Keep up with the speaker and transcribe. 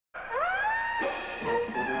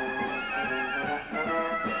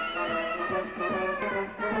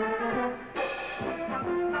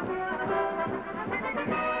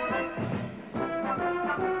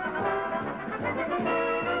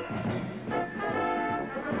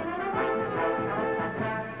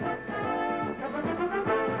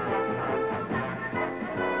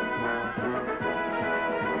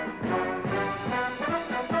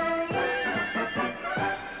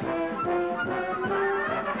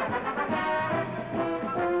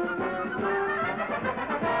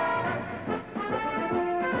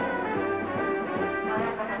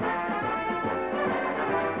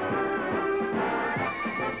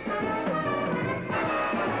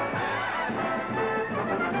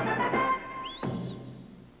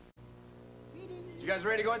You guys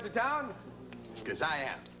ready to go into town? Because I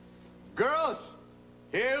am. Girls,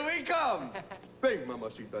 here we come. Ven,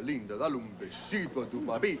 mamacita linda, dale un besito a tu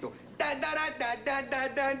papito. Da, da, da, da, da, da,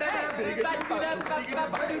 da, da.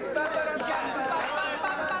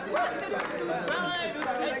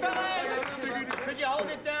 Could you hold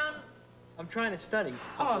it down? I'm trying to study.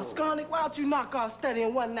 Oh, Skolnick, why don't you knock off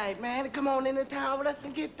studying one night, man, and come on into town with us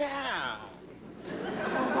and get down?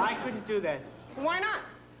 I couldn't do that. Why not?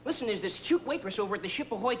 Listen, there's this cute waitress over at the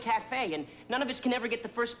Ship Ahoy Cafe, and none of us can ever get to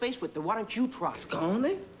first base with her. Why don't you try?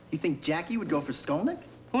 Skolnick? You think Jackie would go for Skolnick?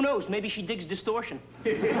 Who knows? Maybe she digs distortion.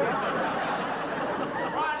 Right, you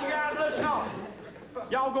guys, listen up.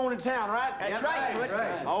 Y'all going to town, right? That's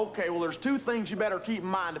right. Okay, well, there's two things you better keep in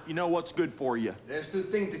mind if you know what's good for you. There's two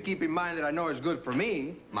things to keep in mind that I know is good for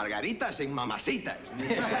me. Margaritas and mamacitas.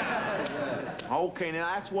 Okay,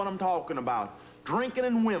 now that's what I'm talking about. Drinking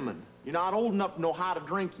and women. You're not old enough to know how to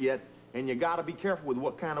drink yet, and you gotta be careful with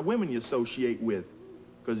what kind of women you associate with.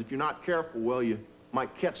 Because if you're not careful, well, you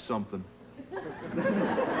might catch something.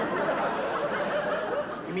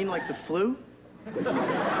 You mean like the flu?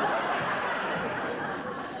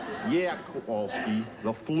 Yeah, Kowalski,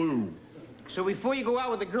 the flu. So before you go out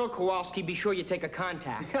with a girl, Kowalski, be sure you take a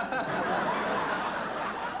contact.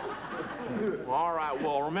 All right,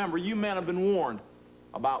 well, remember, you men have been warned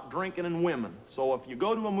about drinking and women. So if you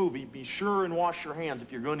go to a movie, be sure and wash your hands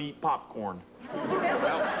if you're going to eat popcorn.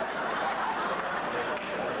 Well,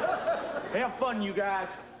 have fun, you guys.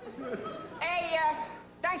 Hey,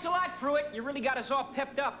 thanks a lot, Pruitt. You really got us all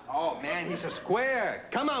pepped up. Oh, man, he's a square.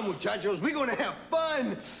 Come on, muchachos. We're going to have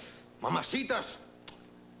fun. Mamacitas,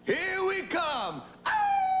 here we come.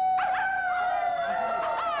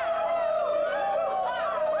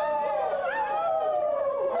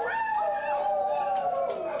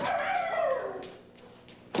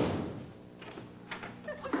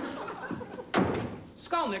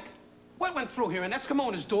 Skolnick, what went through here? An Eskimo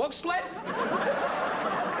and his dog sled?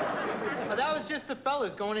 Well, that was just the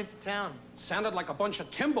fellas going into town. Sounded like a bunch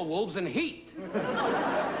of timber wolves in heat.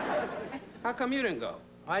 How come you didn't go?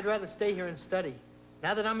 I'd rather stay here and study.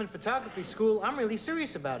 Now that I'm in photography school, I'm really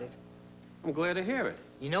serious about it. I'm glad to hear it.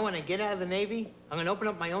 You know, when I get out of the Navy, I'm going to open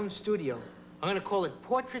up my own studio. I'm going to call it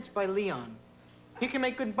Portraits by Leon. You can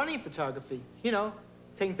make good money in photography. You know,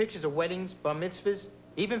 taking pictures of weddings, bar mitzvahs,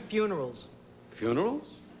 even funerals. Funerals?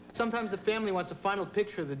 Sometimes the family wants a final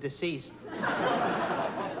picture of the deceased.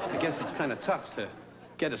 I guess it's kind of tough to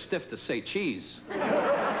get a stiff to say cheese.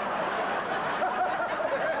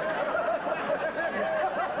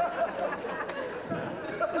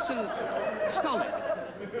 Listen, Skolnick,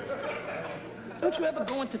 don't you ever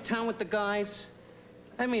go into town with the guys?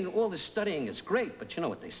 I mean, all this studying is great, but you know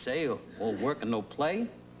what they say, all work and no play.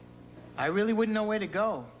 I really wouldn't know where to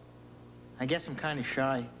go. I guess I'm kind of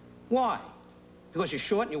shy. Why? Because you're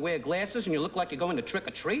short and you wear glasses and you look like you're going to trick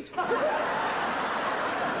or treat? So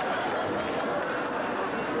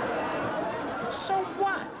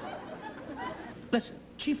what? Listen,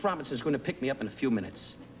 Chief Robinson's going to pick me up in a few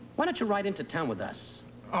minutes. Why don't you ride into town with us?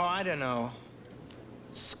 Oh, I don't know.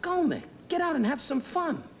 Skolnick, get out and have some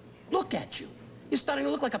fun. Look at you. You're starting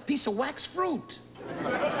to look like a piece of wax fruit.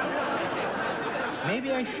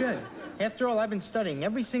 Maybe I should. After all, I've been studying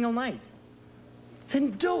every single night.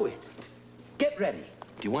 Then do it. Get ready.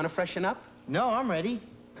 Do you want to freshen up? No, I'm ready.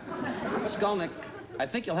 Skolnick, I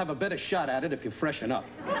think you'll have a better shot at it if you freshen up.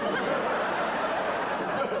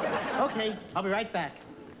 Okay, I'll be right back.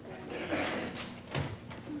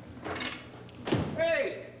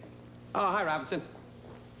 Hey! Oh, hi, Robinson.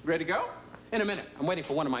 Ready to go? In a minute. I'm waiting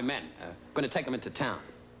for one of my men. Going to take him into town.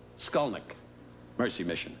 Skolnick. Mercy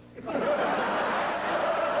mission.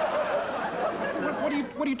 What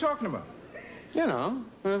are you talking about? You know,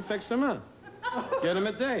 fix him up. Get him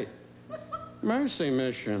a date. Mercy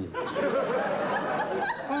mission.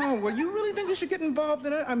 Oh, well, you really think you should get involved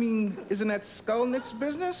in it? I mean, isn't that Skolnick's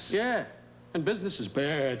business? Yeah, and business is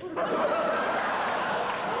bad.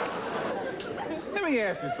 Let me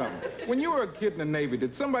ask you something. When you were a kid in the Navy,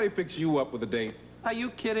 did somebody fix you up with a date? Are you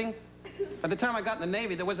kidding? By the time I got in the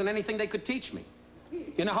Navy, there wasn't anything they could teach me.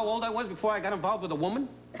 You know how old I was before I got involved with a woman?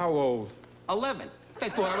 How old? 11. They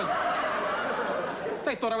thought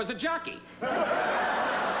I was a jockey. All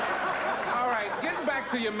right, getting back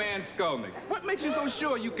to your man Skolnick. What makes you so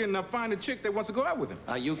sure you can find a chick that wants to go out with him?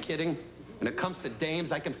 Are you kidding? When it comes to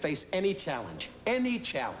dames, I can face any challenge. Any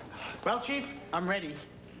challenge. Well, Chief, I'm ready.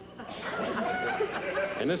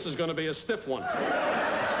 And this is going to be a stiff one.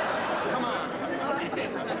 Come on.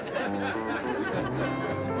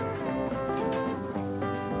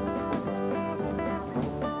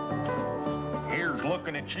 Here's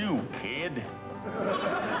looking at you, kid.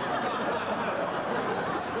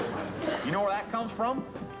 You know where that comes from?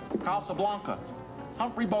 Casablanca.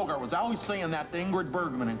 Humphrey Bogart was always saying that to Ingrid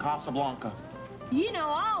Bergman in Casablanca. You know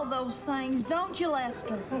all those things, don't you,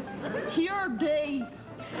 Lester? You're deep.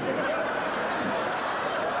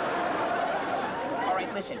 All right,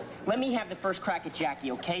 listen. Let me have the first crack at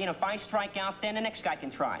Jackie, okay? And if I strike out, then the next guy can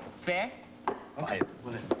try. Fair? Okay.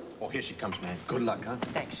 Oh, here she comes, man. Good luck, huh?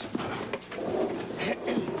 Thanks. Is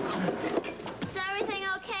everything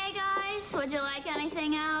okay, guys? Would you like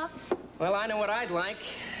anything else? Well, I know what I'd like.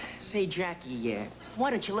 Say, Jackie,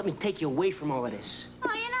 why don't you let me take you away from all of this?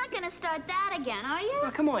 Oh, you're not gonna start that again, are you?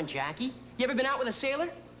 Oh, come on, Jackie. You ever been out with a sailor?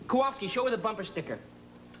 Kowalski, show her the bumper sticker.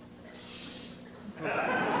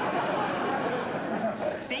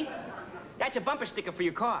 See? That's a bumper sticker for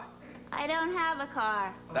your car. I don't have a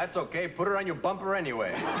car. That's okay. Put her on your bumper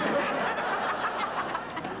anyway.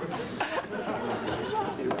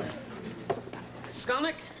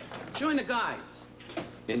 Skolnick, join the guys.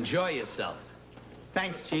 Enjoy yourself.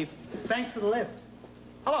 Thanks, Chief. Thanks for the lift.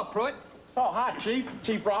 Hello, Pruitt. Oh, hi, Chief.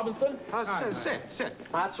 Chief Robinson. Sit.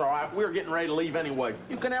 That's all right. We were getting ready to leave anyway.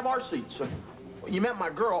 You can have our seats. You met my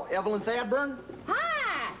girl, Evelyn Thadburn?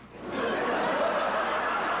 Hi!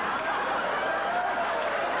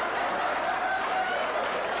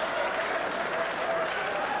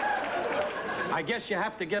 I guess you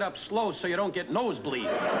have to get up slow so you don't get nosebleed.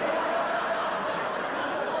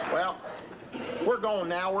 Well, we're going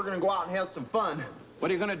now. We're going to go out and have some fun. What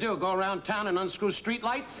are you going to do, go around town and unscrew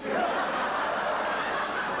streetlights?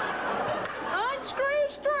 Unscrew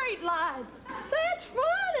street lights. That's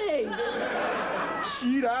funny.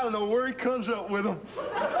 Shit, I don't know where he comes up with them.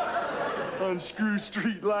 Unscrew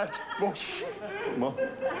street lights. Come on.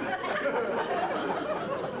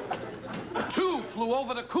 Two flew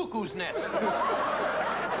over the cuckoo's nest.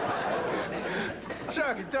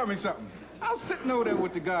 Sharky, tell me something. I was sitting over there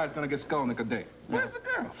with the guys gonna get Skolnick a date. Where's the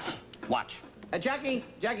girl? Watch. Jackie,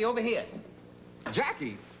 over here.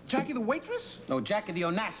 Jackie? Jackie the waitress? No, Jackie the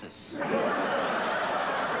Onassis.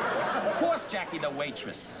 Of course, Jackie the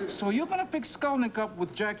waitress. So you're gonna pick Skolnick up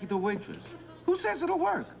with Jackie the waitress? Who says it'll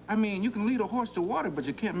work? I mean, you can lead a horse to water, but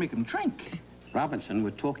you can't make him drink. Robinson,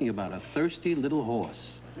 we're talking about a thirsty little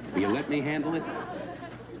horse. Will you let me handle it?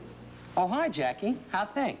 Oh, hi, Jackie. How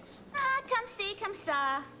things? Ah, come see, come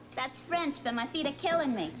saw. That's French, but my feet are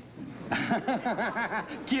killing me.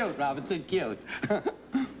 Cute, Robinson, cute.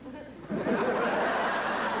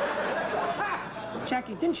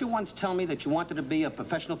 Jackie, didn't you once tell me that you wanted to be a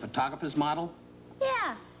professional photographer's model?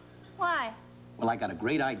 Yeah. Why? Well, I got a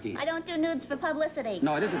great idea. I don't do nudes for publicity.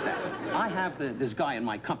 No, it isn't that. I have this guy in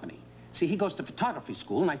my company. See, he goes to photography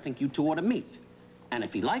school, and I think you two ought to meet. And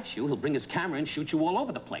if he likes you, he'll bring his camera and shoot you all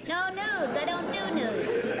over the place. No nudes. I don't do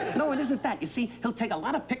nudes. No, it isn't that. You see, he'll take a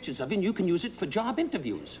lot of pictures of you, and you can use it for job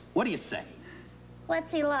interviews. What do you say? What's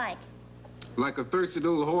he like? Like a thirsty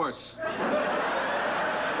little horse.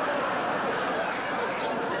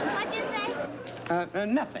 What'd you say?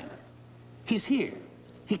 Nothing. He's here.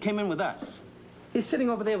 He came in with us. He's sitting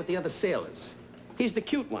over there with the other sailors. He's the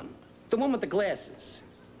cute one, the one with the glasses.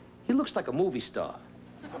 He looks like a movie star.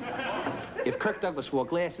 If Kirk Douglas wore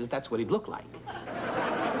glasses, that's what he'd look like.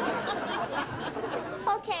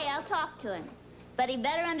 Okay, I'll talk to him. But he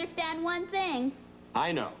better understand one thing.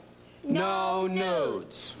 I know. No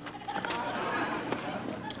nudes.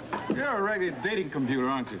 You're a regular dating computer,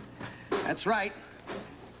 aren't you? That's right.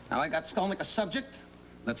 Now I got Skolnick a subject.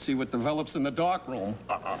 Let's see what develops in the dark room.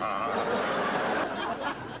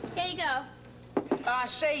 Here you go.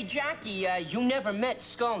 Say, Jackie, you never met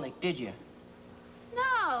Skolnick, did you? No,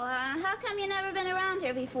 how come you never been around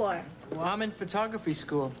here before? Well, I'm in photography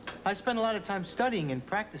school. I spend a lot of time studying and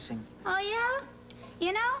practicing. Oh, yeah?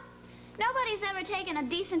 You know, nobody's ever taken a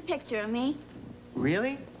decent picture of me.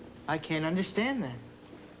 Really? I can't understand that.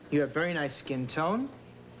 You have very nice skin tone,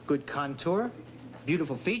 good contour,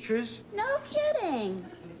 beautiful features. No kidding.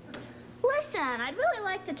 Listen Listen, I'd really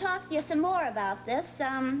like to talk to you some more about this.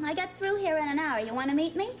 I get through here in an hour. You want to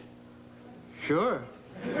meet me? Sure.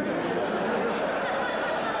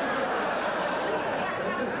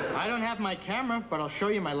 I don't have my camera, but I'll show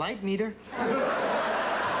you my light meter.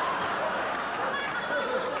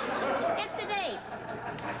 It's a date.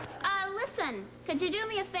 Listen, could you do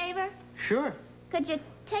me a favor? Sure. Could you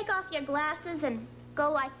take off your glasses and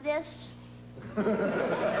go like this?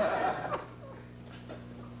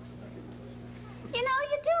 You know,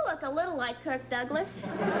 you do look a little like Kirk Douglas.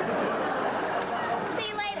 See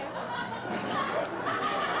you later.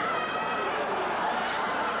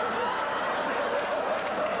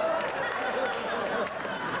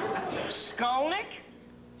 Skolnick?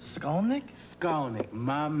 Skolnick? Skolnick,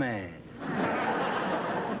 my man.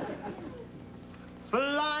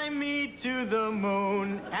 Fly me to the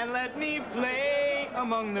moon and let me play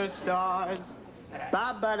among the stars.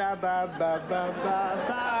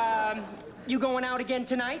 Ba-ba-da-ba-ba-ba-ba-ba. You going out again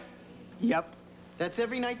tonight? Yep. That's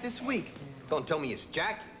every night this week. Don't tell me it's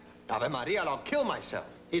Jackie. Ave Maria, I'll kill myself.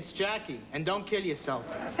 It's Jackie, and don't kill yourself.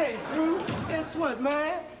 Hey, Drew, guess what,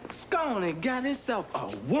 man? Skolnick got himself a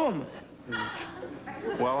woman.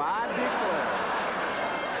 Well, I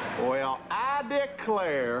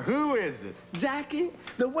declare. Who is it? Jackie,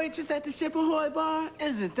 the waitress at the Ship Ahoy bar?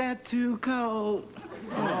 Isn't that too cold?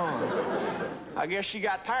 Oh. I guess she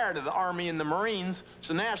got tired of the Army and the Marines,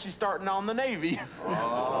 so now she's starting on the Navy. Take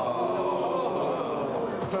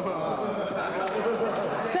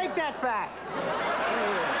that back.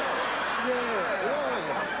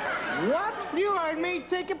 Yeah. What? You heard me.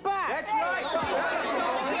 Take it back. That's right.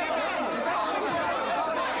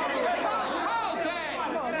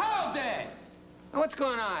 Hold it! What's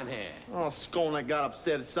going on here? Oh, Skolnick got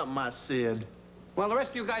upset at something I said. Well, the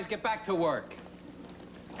rest of you guys get back to work.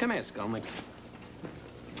 Come here, Skolnick.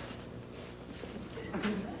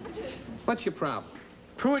 What's your problem?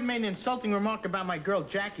 Pruitt made an insulting remark about my girl,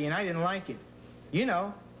 Jackie, and I didn't like it. You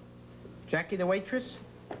know, Jackie the waitress.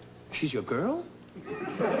 She's your girl?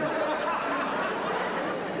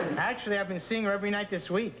 Actually, I've been seeing her every night this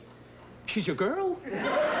week. She's your girl?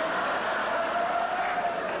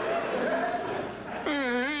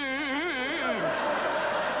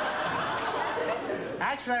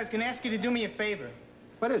 Actually, I was going to ask you to do me a favor.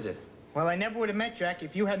 What is it? Well, I never would have met Jackie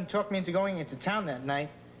if you hadn't talked me into going into town that night.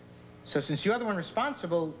 So since you're the one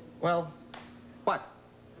responsible, well... What?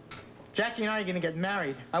 Jackie and I are going to get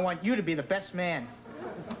married. I want you to be the best man.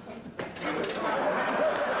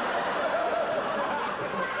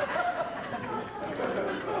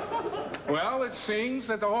 Well, it seems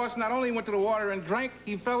that the horse not only went to the water and drank,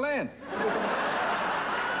 he fell in.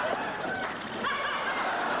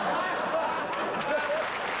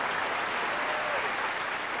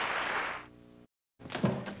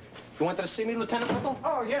 You wanted to see me, Lieutenant Whipple?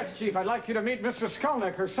 Oh, yes, Chief. I'd like you to meet Mrs.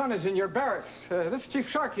 Skolnick. Her son is in your barracks. This is Chief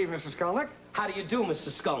Sharkey, Mrs. Skolnick. How do you do,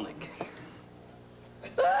 Mrs. Skolnick?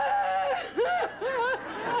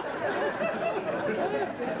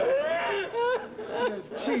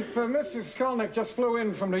 Chief, Mrs. Skolnick just flew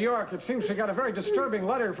in from New York. It seems she got a very disturbing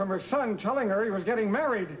letter from her son telling her he was getting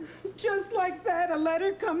married. Just like that, a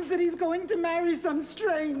letter comes that he's going to marry some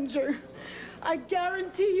stranger. I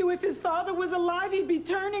guarantee you, if his father was alive, he'd be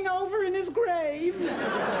turning over in his grave.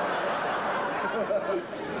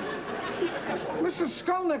 Mrs.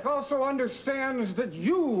 Skolnick also understands that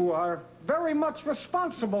you are very much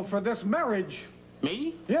responsible for this marriage.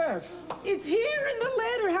 Me? Yes. It's here in the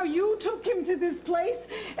letter how you took him to this place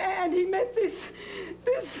and he met this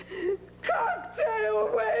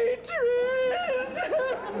cocktail waitress.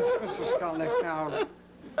 Mrs. Skolnick, now.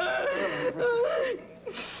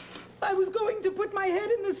 I was going to put my head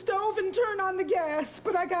in the stove and turn on the gas,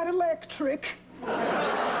 but I got electric.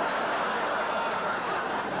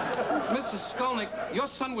 Mrs. Skolnick, your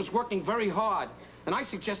son was working very hard, and I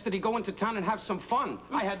suggested he go into town and have some fun.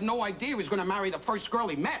 I had no idea he was going to marry the first girl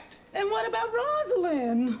he met. And what about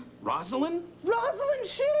Rosalind? Rosalind? Rosalind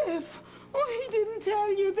Schiff. Oh, he didn't tell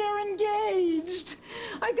you they're engaged.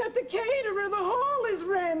 I got the caterer. The hall is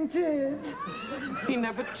rented. He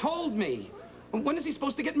never told me. When is he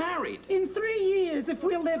supposed to get married? In 3 years, if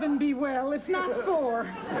we'll live and be well, if not 4.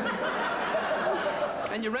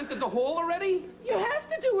 And you rented the hall already? You have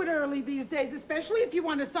to do it early these days, especially if you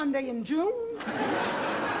want a Sunday in June.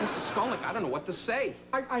 Mrs. Skolnick, I don't know what to say.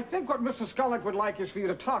 I think what Mrs. Skolnick would like is for you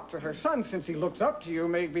to talk to her son. Since he looks up to you,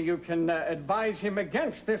 maybe you can advise him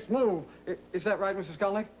against this move. Is that right, Mrs.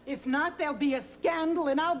 Skolnick? If not, there'll be a scandal,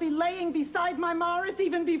 and I'll be laying beside my Morris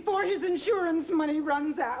even before his insurance money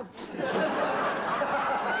runs out.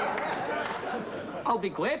 I'll be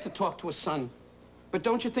glad to talk to his son. But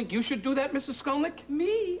don't you think you should do that, Mrs. Skolnick?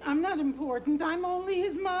 Me? I'm not important. I'm only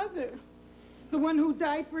his mother. The one who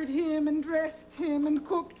diapered him and dressed him and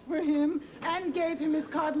cooked for him and gave him his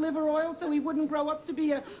cod liver oil so he wouldn't grow up to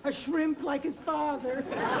be a shrimp like his father.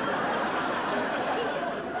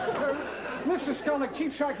 Mrs. Skolnick,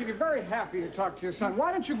 Chief Sharkey would be very happy to talk to your son.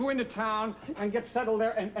 Why don't you go into town and get settled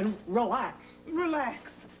there and relax?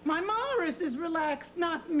 Relax. My Morris is relaxed,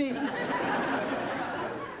 not me.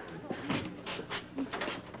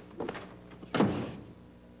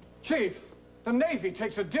 Chief, the Navy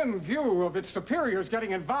takes a dim view of its superiors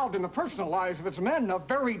getting involved in the personal lives of its men. A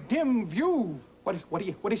very dim view. What do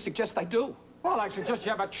you suggest I do? Well, I suggest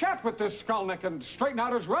you have a chat with this Skolnick and straighten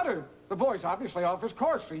out his rudder. The boy's obviously off his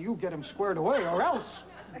course, so you get him squared away, or else...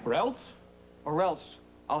 Or else? Or else,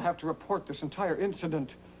 I'll have to report this entire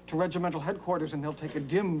incident to regimental headquarters, and they'll take a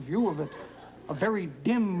dim view of it. A very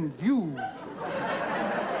dim view.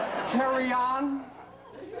 Carry on.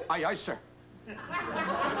 Aye, aye, sir.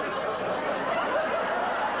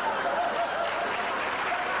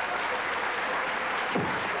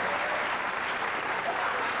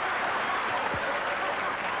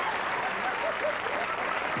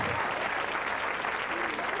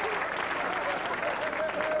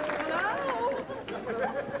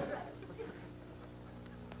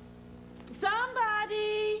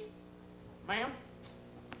 Somebody! Ma'am?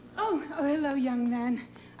 Oh, hello, young man.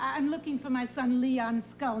 I'm looking for my son, Leon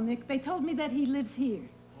Skolnick. They told me that he lives here.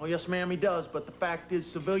 Oh, yes, ma'am, he does, but the fact is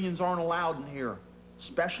civilians aren't allowed in here,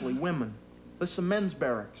 especially women. This is a men's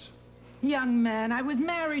barracks. Young man, I was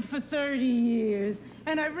married for 30 years,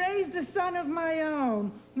 and I raised a son of my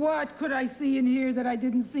own. What could I see in here that I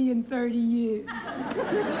didn't see in 30 years?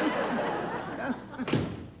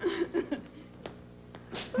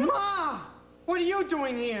 Ma! What are you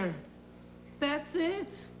doing here? That's it?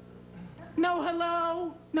 No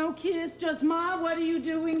hello, no kiss, just Ma, what are you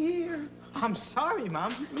doing here? I'm sorry,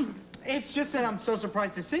 Mom. It's just that I'm so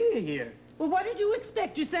surprised to see you here. Well, what did you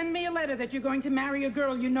expect? You send me a letter that you're going to marry a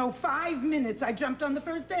girl you know 5 minutes. I jumped on the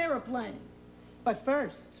first airplane. But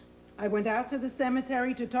first, I went out to the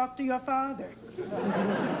cemetery to talk to your father.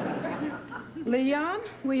 Leon,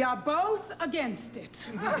 we are both against it.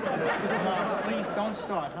 Mom, please don't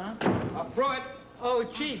start, huh? Freud. Oh,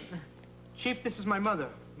 Chief. Chief, this is my mother.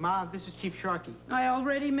 Ma, this is Chief Sharkey. I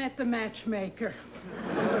already met the matchmaker.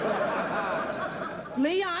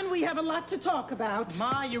 Leon, we have a lot to talk about.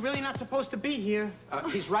 Ma, you're really not supposed to be here.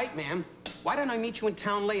 He's right, ma'am. Why don't I meet you in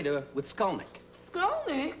town later with Skolnick?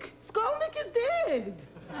 Skolnick? Skolnick is dead.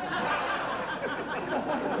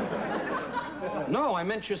 No, I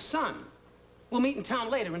meant your son. We'll meet in town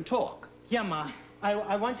later and talk. Yeah, Ma.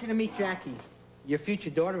 I want you to meet Jackie, your future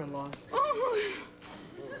daughter-in-law. Oh,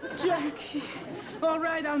 Jackie. All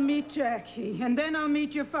right, I'll meet Jackie, and then I'll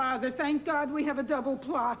meet your father. Thank God we have a double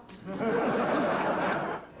plot.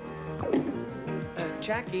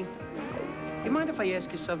 Jackie, do you mind if I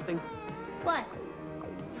ask you something? What?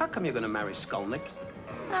 How come you're going to marry Skolnick?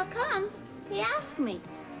 How come? He asked me.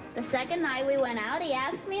 The second night we went out, he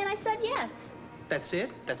asked me, and I said yes. That's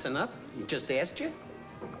it? That's enough? He just asked you?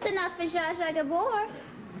 It's enough for Zsa Zsa Gabor.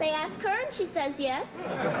 They ask her, and she says yes.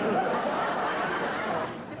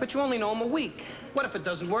 But you only know him a week. What if it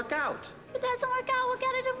doesn't work out? If it doesn't work out, we'll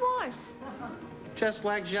get a divorce. Just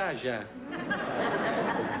like Zsa Zsa.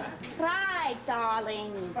 Right,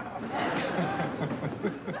 darling.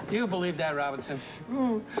 Do you believe that, Robinson?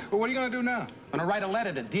 Well, what are you going to do now? I'm going to write a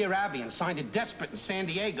letter to Dear Abby and sign it desperate in San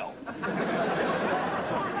Diego.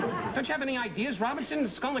 Don't you have any ideas, Robinson?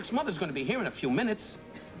 Skolnick's mother's going to be here in a few minutes.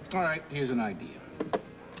 All right, here's an idea.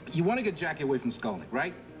 You want to get Jackie away from Skolnick,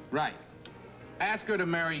 right? Right. Ask her to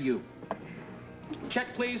marry you.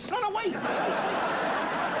 Check, please. No, wait.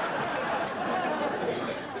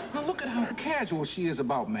 Now, look at how casual she is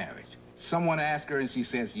about marriage. Someone asks her and she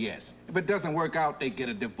says yes. If it doesn't work out, they get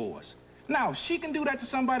a divorce. Now, if she can do that to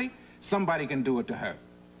somebody, somebody can do it to her.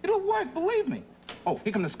 It'll work, believe me. Oh,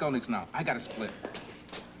 here come the Skolnicks now. I got to split.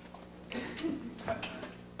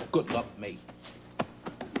 Good luck, mate.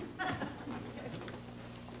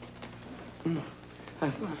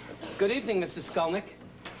 Good evening, Mrs. Skolnick.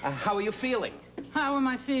 How are you feeling? How am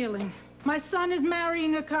I feeling? My son is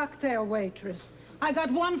marrying a cocktail waitress. I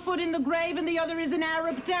got one foot in the grave and the other is in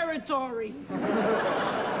Arab territory.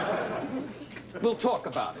 We'll talk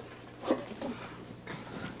about it.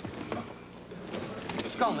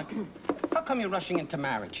 Skolnick, how come you're rushing into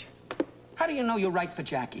marriage? How do you know you're right for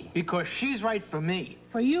Jackie? Because she's right for me.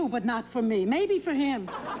 For you, but not for me. Maybe for him.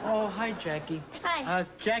 Oh, hi, Jackie. Hi.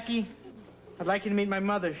 Jackie, I'd like you to meet my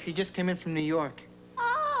mother. She just came in from New York.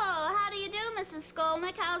 Oh, how do you do, Mrs.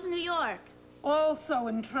 Skolnick? How's New York? Also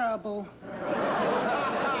in trouble.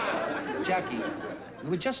 Jackie, we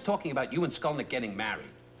were just talking about you and Skolnick getting married.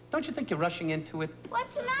 Don't you think you're rushing into it?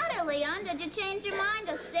 What's the matter, Leon? Did you change your mind?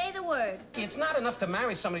 Just say the word. It's not enough to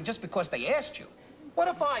marry somebody just because they asked you. What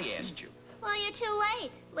if I asked you? Well, you're too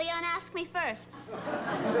late. Leon asked me first.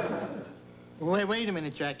 Wait a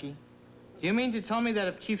minute, Jackie. Do you mean to tell me that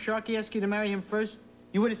if Chief Sharkey asked you to marry him first,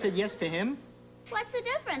 you would have said yes to him? What's the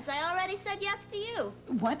difference? I already said yes to you.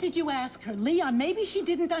 What did you ask her, Leon? Maybe she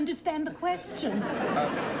didn't understand the question.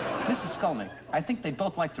 Mrs. Skolnick, I think they'd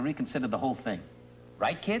both like to reconsider the whole thing.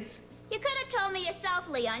 Right, kids? You could have told me yourself,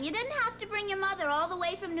 Leon. You didn't have to bring your mother all the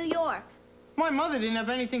way from New York. My mother didn't have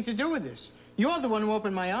anything to do with this. You're the one who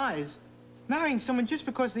opened my eyes. Marrying someone just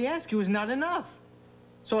because they ask you is not enough.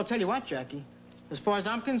 So I'll tell you what, Jackie. As far as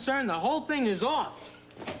I'm concerned, the whole thing is off.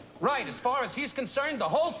 Right, as far as he's concerned, the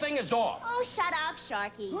whole thing is off. Oh, shut up,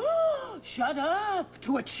 Sharky. Shut up.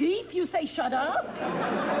 To a chief, you say shut up? I'm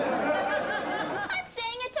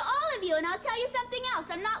saying it to all of you, and I'll tell you something else.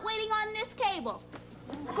 I'm not waiting on this cable.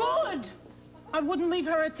 Good. I wouldn't leave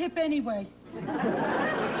her a tip anyway.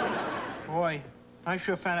 Boy, I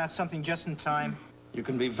sure found out something just in time. You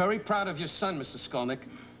can be very proud of your son, Mrs. Skolnick.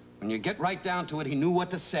 When you get right down to it, he knew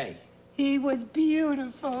what to say. He was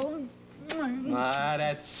beautiful. Ah,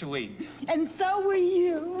 that's sweet. And so were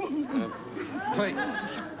you.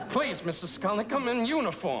 Please, Mrs. Skolnick, I'm in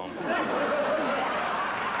uniform.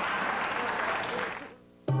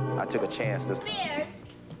 I took a chance to... Beers.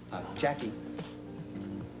 Jackie.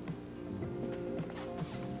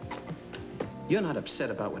 You're not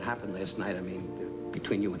upset about what happened last night, I mean,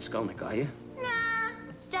 between you and Skolnick, are you? Nah,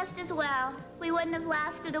 it's just as well. We wouldn't have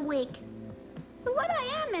lasted a week. But what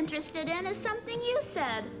I am interested in is something you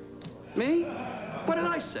said. Me? What did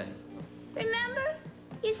I say? Remember?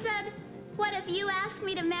 You said, what if you asked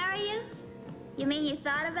me to marry you? You mean you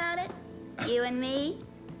thought about it? You and me?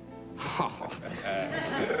 Oh.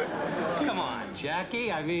 Come on,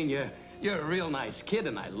 Jackie. I mean, you're a real nice kid,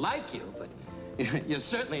 and I like you, but you're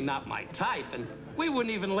certainly not my type, and we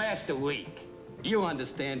wouldn't even last a week. You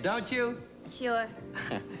understand, don't you? Sure.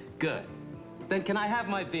 Good. Then can I have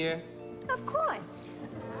my beer? Of course.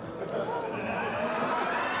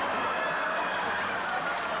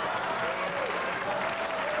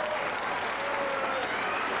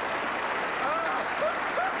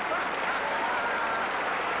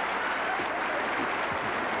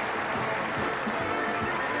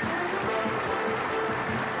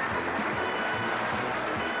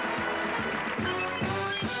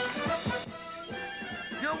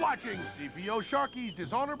 Watching P O Sharkey's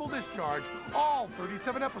Dishonorable Discharge, all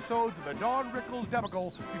 37 episodes of the Don Rickles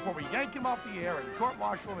debacle before we yank him off the air and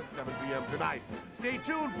court-martial at 7 p.m. tonight. Stay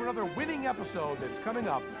tuned for another winning episode that's coming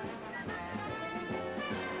up.